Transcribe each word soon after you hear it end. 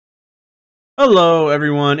Hello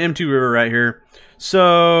everyone, M2 River right here.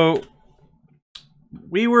 So,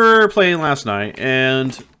 we were playing last night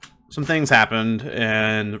and some things happened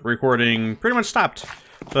and recording pretty much stopped.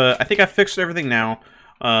 But I think I fixed everything now.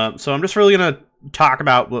 So I'm just really going to talk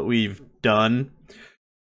about what we've done.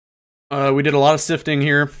 We did a lot of sifting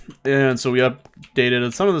here, and so we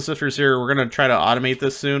updated some of the sifters here. We're going to try to automate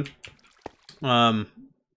this soon.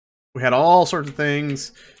 We had all sorts of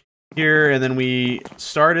things here, and then we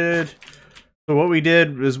started... So what we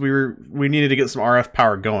did was we needed to get some RF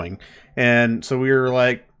power going, and so we were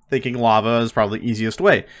like thinking lava is probably the easiest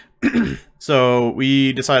way. So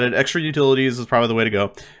we decided extra utilities is probably the way to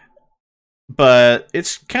go. But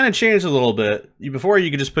it's kind of changed a little bit. Before you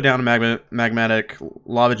could just put down a magmatic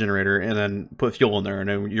lava generator and then put fuel in there, and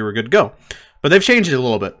then you were good to go. But they've changed it a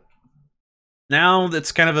little bit. Now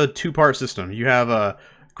it's kind of a two-part system. You have a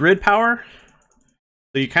grid power.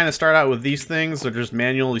 So you kind of start out with these things, so just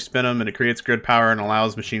manually spin them, and it creates grid power and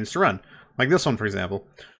allows machines to run. Like this one, for example.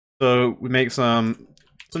 So we make some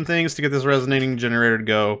things to get this resonating generator to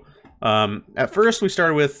go. At first, we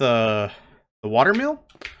started with the water mill,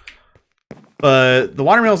 but the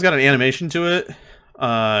water mill's got an animation to it,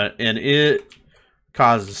 and it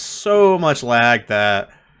causes so much lag that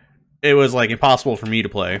it was like impossible for me to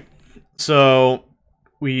play. So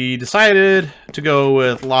we decided to go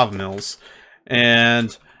with lava mills.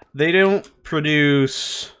 And they don't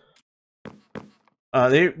produce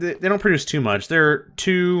they don't produce too much. They're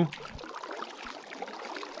two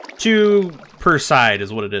per side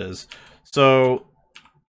is what it is. So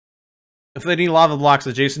if they need lava blocks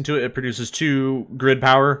adjacent to it, it produces 2 grid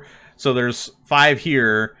power. So there's 5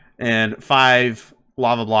 here and 5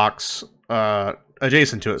 lava blocks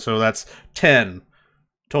adjacent to it. So that's 10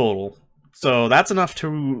 total. So that's enough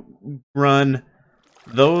to run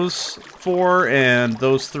those 4 and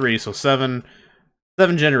those 3, so 7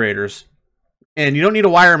 generators. And you don't need to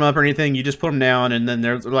wire them up or anything, you just put them down, and then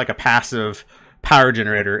there's like a passive power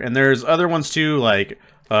generator. And there's other ones too, like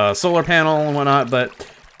solar panel and whatnot,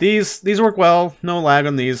 but these work well, no lag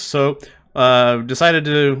on these. So decided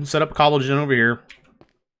to set up a cobble gen over here,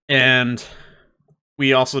 and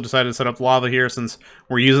we also decided to set up lava here since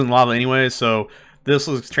we're using lava anyway. So this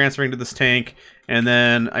was transferring to this tank, and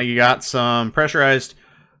then I got some pressurized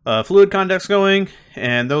fluid conducts going,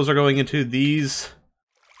 and those are going into these.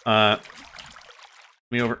 They're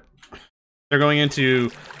going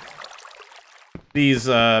into these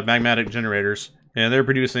magmatic generators, and they're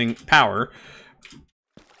producing power,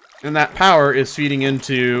 and that power is feeding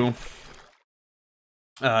into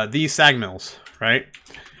these sag mills, right?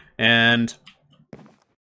 And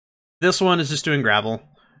this one is just doing gravel,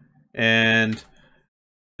 and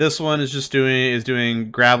this one is just doing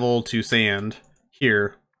gravel to sand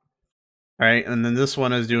here, right? And then this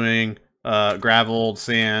one is doing gravel,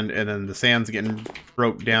 sand, and then the sand's getting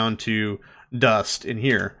broke down to dust in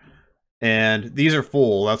here. And these are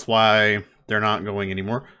full. That's why they're not going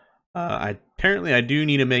anymore. Apparently, I do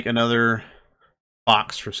need to make another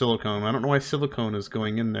box for silicone. I don't know why silicone is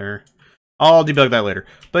going in there. I'll debug that later.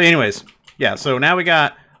 But anyways, yeah. So now we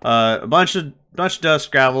got a bunch of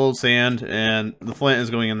dust, gravel, sand, and the flint is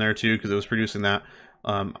going in there too because it was producing that.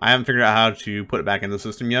 I haven't figured out how to put it back in the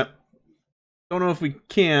system yet. Don't know if we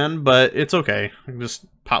can, but it's okay. I can just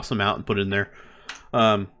pop some out and put it in there.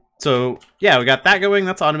 So yeah, we got that going.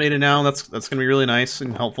 That's automated now. That's gonna be really nice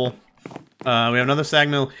and helpful. We have another sag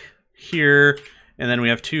mill here, and then we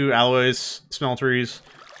have 2 alloys smelteries.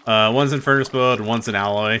 One's in furnace mode and one's in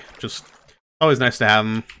alloy. Just always nice to have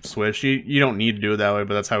them switch. You don't need to do it that way,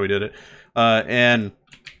 but that's how we did it. And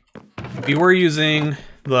we were using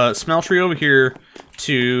the smeltery over here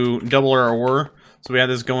to double our ore. So we had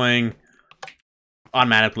this going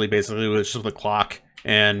automatically, basically, with just the clock.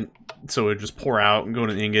 And so it would just pour out and go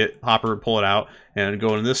to the ingot, hopper would pull it out, and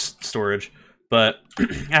go into this storage. But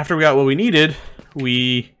after we got what we needed,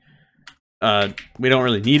 we don't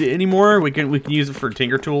really need it anymore. We can use it for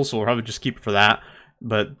tinker tools, so we'll probably just keep it for that.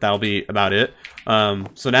 But that'll be about it.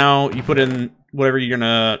 So now you put in whatever you're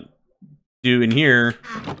gonna do in here,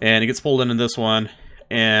 and it gets pulled into this one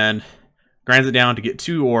and grinds it down to get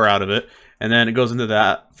 2 ore out of it, and then it goes into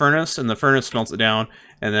that furnace, and the furnace melts it down,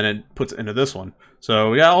 and then it puts it into this one. So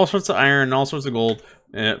we got all sorts of iron and all sorts of gold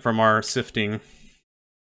from our sifting,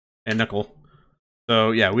 and nickel. So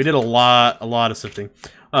yeah, we did a lot of sifting.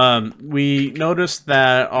 We noticed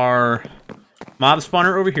that our mob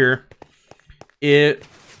spawner over here, it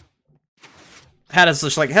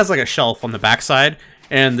has like a shelf on the backside,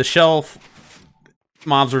 and the shelf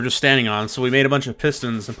mobs were just standing on, so we made a bunch of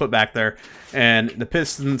pistons and put back there, and the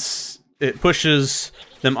pistons, it pushes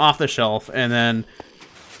them off the shelf, and then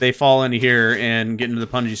they fall into here and get into the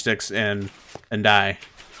punji sticks and and die.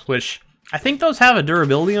 Which, I think those have a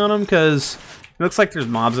durability on them, because it looks like there's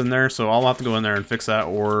mobs in there, so I'll have to go in there and fix that,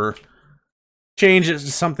 or change it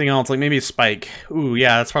to something else, like maybe a spike. Ooh,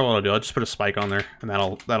 yeah, that's probably what I'll do. I'll just put a spike on there, and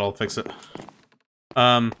that'll fix it.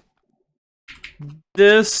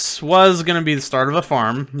 This was gonna be the start of a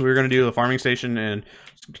farm. We were gonna do the farming station and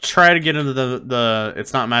try to get into the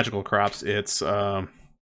it's not magical crops, it's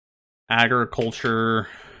agriculture.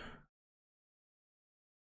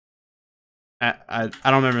 I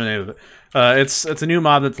don't remember the name of it. It's a new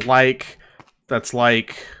mob that's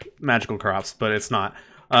like magical crops, but it's not.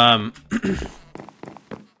 I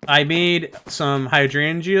made some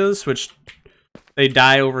hydrangeas, which they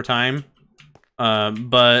die over time,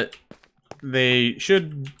 but they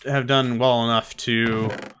should have done well enough to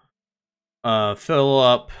fill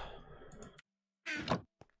up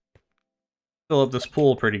this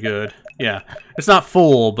pool pretty good. Yeah, it's not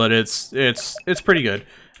full, but it's pretty good,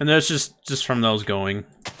 and that's just from those going,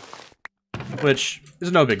 which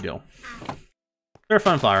is no big deal. They're a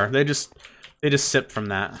fun flower. They just sip from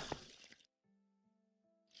that,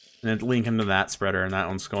 and then link into that spreader, and that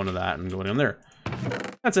one's going to that and going in there.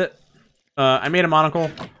 That's it. I made a monocle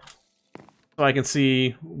so I can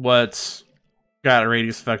see what's got a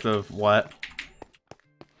radius effect of what.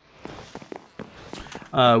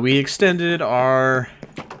 We extended our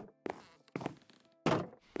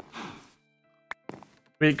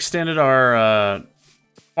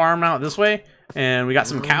farm out this way, and we got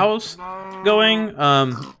some cows going.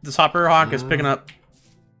 This hopper hawk is picking up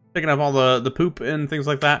all the poop and things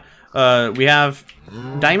like that. We have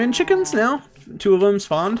diamond chickens now. 2 of them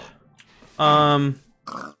spawned.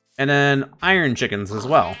 And then iron chickens as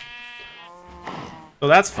well. So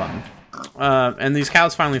that's fun. And these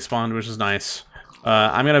cows finally spawned, which is nice.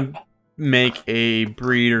 I'm gonna make a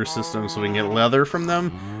breeder system so we can get leather from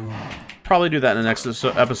them. Probably do that in the next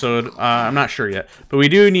episode. I'm not sure yet, but we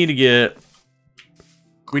do need to get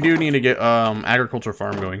agriculture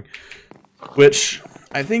farm going, which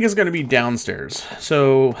I think is going to be downstairs.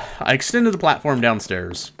 So I extended the platform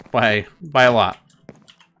downstairs by a lot.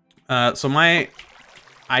 So my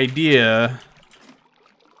idea,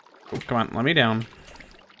 oh, come on, let me down.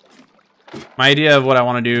 My idea of what I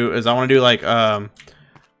want to do is I want to do like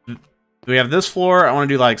we have this floor. I want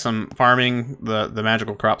to do like some farming, the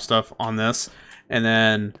magical crop stuff on this, and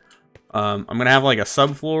then I'm gonna have like a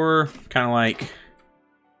subfloor, kind of like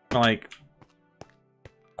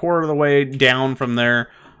quarter of the way down from there,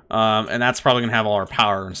 and that's probably gonna have all our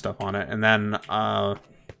power and stuff on it, and then have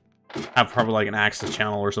probably like an access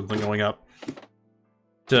channel or something going up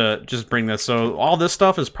to just bring this. So all this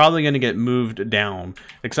stuff is probably gonna get moved down,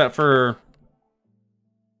 except for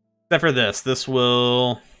this. This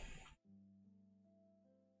will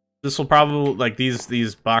probably, like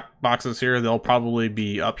these boxes here, they'll probably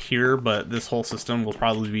be up here, but this whole system will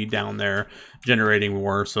probably be down there generating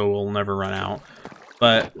more, so we'll never run out.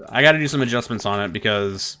 But I got to do some adjustments on it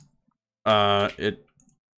because like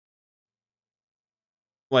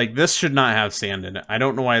this should not have sand in it. I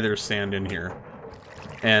don't know why there's sand in here.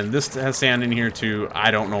 And this has sand in here too.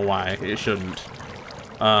 I don't know why it shouldn't.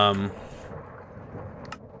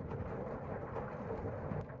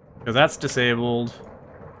 Because that's disabled.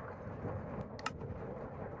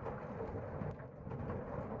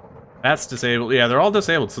 That's disabled. Yeah, they're all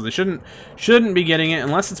disabled, so they shouldn't be getting it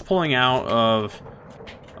unless it's pulling out of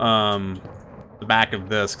the back of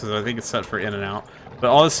this, because I think it's set for in and out. But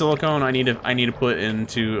all the silicone I need to put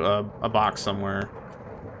into a box somewhere,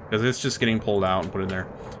 because it's just getting pulled out and put in there.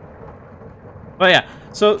 But yeah,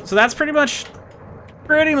 so that's pretty much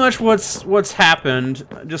what's happened.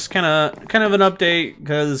 Just kind of an update,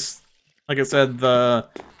 because like I said, the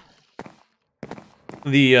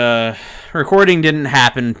recording didn't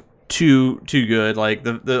happen too good. Like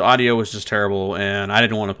the audio was just terrible, and I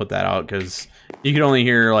didn't want to put that out because you could only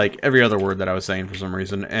hear like every other word that I was saying for some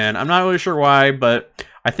reason, and I'm not really sure why, but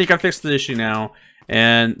I think I fixed the issue now.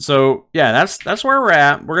 And so yeah, that's where we're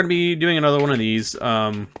at. We're gonna be doing another one of these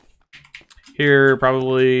here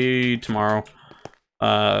probably tomorrow,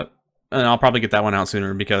 and I'll probably get that one out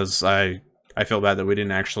sooner because I feel bad that we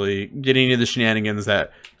didn't actually get any of the shenanigans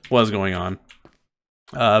that was going on.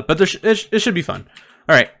 But it should be fun.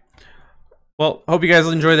 All right. Well, hope you guys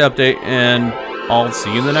enjoy the update, and I'll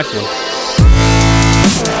see you in the next one.